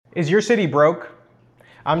Is your city broke?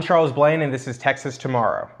 I'm Charles Blaine, and this is Texas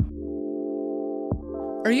Tomorrow.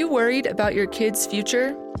 Are you worried about your kids'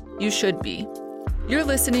 future? You should be. You're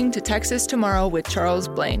listening to Texas Tomorrow with Charles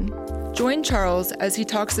Blaine. Join Charles as he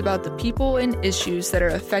talks about the people and issues that are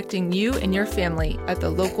affecting you and your family at the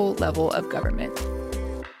local level of government.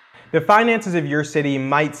 The finances of your city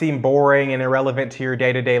might seem boring and irrelevant to your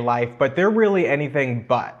day-to-day life, but they're really anything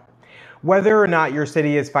but. Whether or not your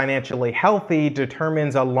city is financially healthy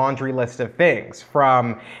determines a laundry list of things,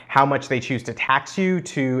 from how much they choose to tax you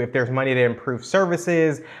to if there's money to improve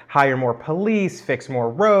services, hire more police, fix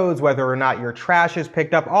more roads, whether or not your trash is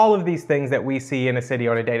picked up, all of these things that we see in a city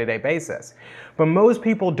on a day-to-day basis. But most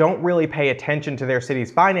people don't really pay attention to their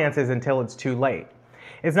city's finances until it's too late.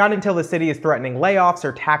 It's not until the city is threatening layoffs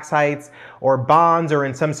or tax hikes or bonds or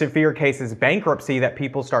in some severe cases bankruptcy that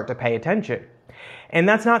people start to pay attention. And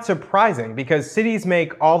that's not surprising because cities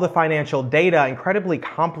make all the financial data incredibly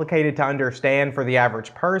complicated to understand for the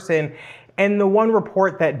average person. And the one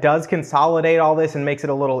report that does consolidate all this and makes it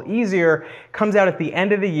a little easier comes out at the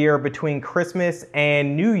end of the year between Christmas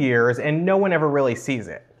and New Year's, and no one ever really sees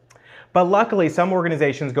it. But luckily, some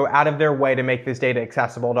organizations go out of their way to make this data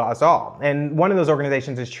accessible to us all. And one of those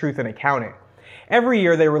organizations is Truth in Accounting. Every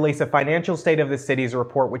year, they release a financial state of the cities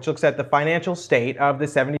report, which looks at the financial state of the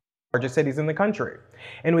 70 largest cities in the country.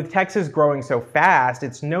 And with Texas growing so fast,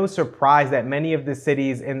 it's no surprise that many of the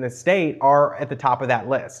cities in the state are at the top of that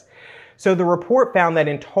list. So the report found that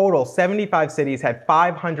in total, 75 cities had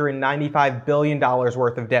 $595 billion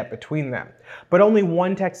worth of debt between them. But only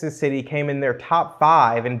one Texas city came in their top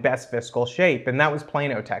 5 in best fiscal shape, and that was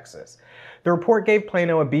Plano, Texas. The report gave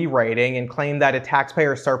Plano a B rating and claimed that a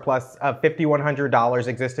taxpayer surplus of $5,100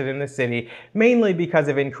 existed in the city, mainly because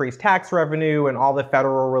of increased tax revenue and all the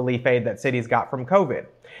federal relief aid that cities got from COVID.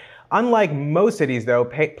 Unlike most cities, though,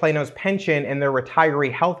 Plano's pension and their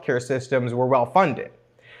retiree healthcare systems were well funded.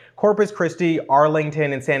 Corpus Christi,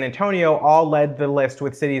 Arlington, and San Antonio all led the list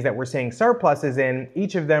with cities that were seeing surpluses in,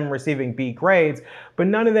 each of them receiving B grades, but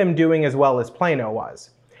none of them doing as well as Plano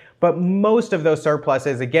was. But most of those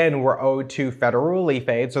surpluses, again, were owed to federal relief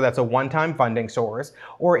aid, so that's a one-time funding source,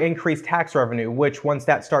 or increased tax revenue, which once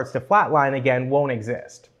that starts to flatline again, won't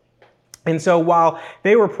exist. And so while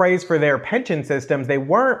they were praised for their pension systems, they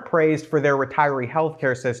weren't praised for their retiree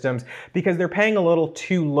healthcare systems because they're paying a little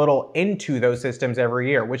too little into those systems every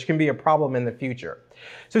year, which can be a problem in the future.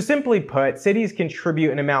 So simply put, cities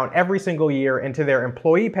contribute an amount every single year into their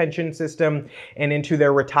employee pension system and into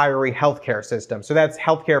their retiree healthcare system. So that's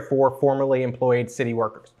healthcare for formerly employed city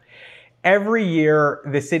workers. Every year,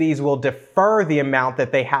 the cities will defer the amount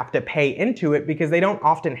that they have to pay into it because they don't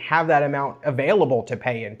often have that amount available to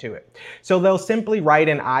pay into it. So they'll simply write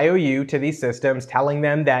an IOU to these systems telling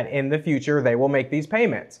them that in the future they will make these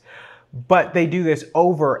payments. But they do this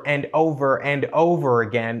over and over and over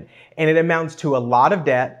again, and it amounts to a lot of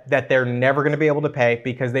debt that they're never going to be able to pay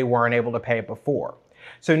because they weren't able to pay it before.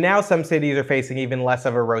 So now some cities are facing even less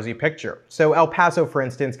of a rosy picture. So El Paso, for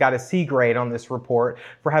instance, got a C grade on this report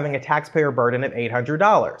for having a taxpayer burden of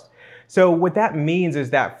 $800. So what that means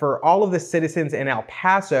is that for all of the citizens in El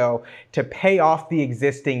Paso to pay off the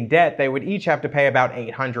existing debt, they would each have to pay about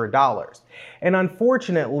 $800. And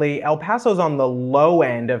unfortunately, El Paso's on the low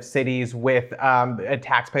end of cities with a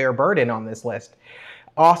taxpayer burden on this list.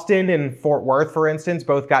 Austin and Fort Worth, for instance,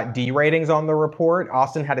 both got D ratings on the report.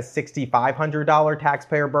 Austin had a $6,500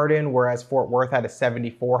 taxpayer burden, whereas Fort Worth had a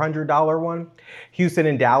 $7,400 one. Houston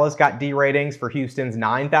and Dallas got D ratings for Houston's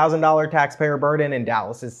 $9,000 taxpayer burden and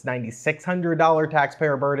Dallas's $9,600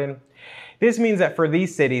 taxpayer burden. This means that for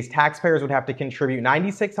these cities, taxpayers would have to contribute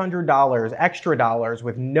 $9,600 extra dollars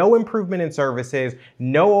with no improvement in services,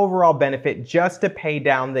 no overall benefit, just to pay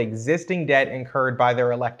down the existing debt incurred by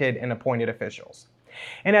their elected and appointed officials.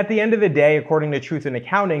 And at the end of the day, according to Truth in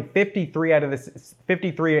Accounting, 53 out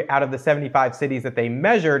of the 75 cities that they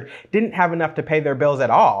measured didn't have enough to pay their bills at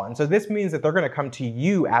all. And so this means that they're going to come to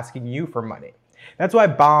you asking you for money. That's why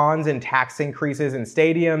bonds and tax increases and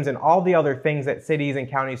stadiums and all the other things that cities and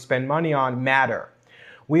counties spend money on matter.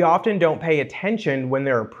 We often don't pay attention when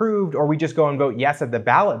they're approved, or we just go and vote yes at the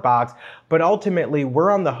ballot box, but ultimately we're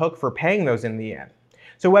on the hook for paying those in the end.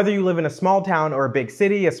 So whether you live in a small town or a big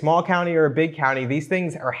city, a small county or a big county, these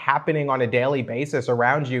things are happening on a daily basis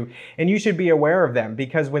around you, and you should be aware of them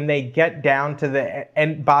because when they get down to the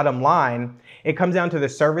end bottom line, it comes down to the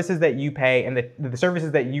services that you pay and the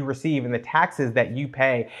services that you receive and the taxes that you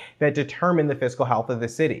pay that determine the fiscal health of the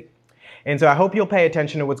city. And so I hope you'll pay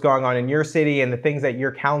attention to what's going on in your city and the things that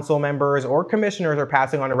your council members or commissioners are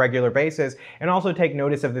passing on a regular basis, and also take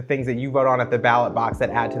notice of the things that you vote on at the ballot box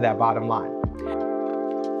that add to that bottom line.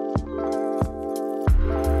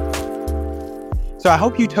 So I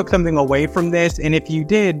hope you took something away from this. And if you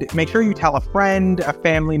did, make sure you tell a friend, a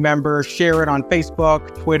family member, share it on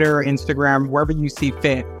Facebook, Twitter, Instagram, wherever you see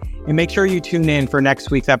fit. And make sure you tune in for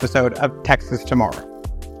next week's episode of Texas Tomorrow.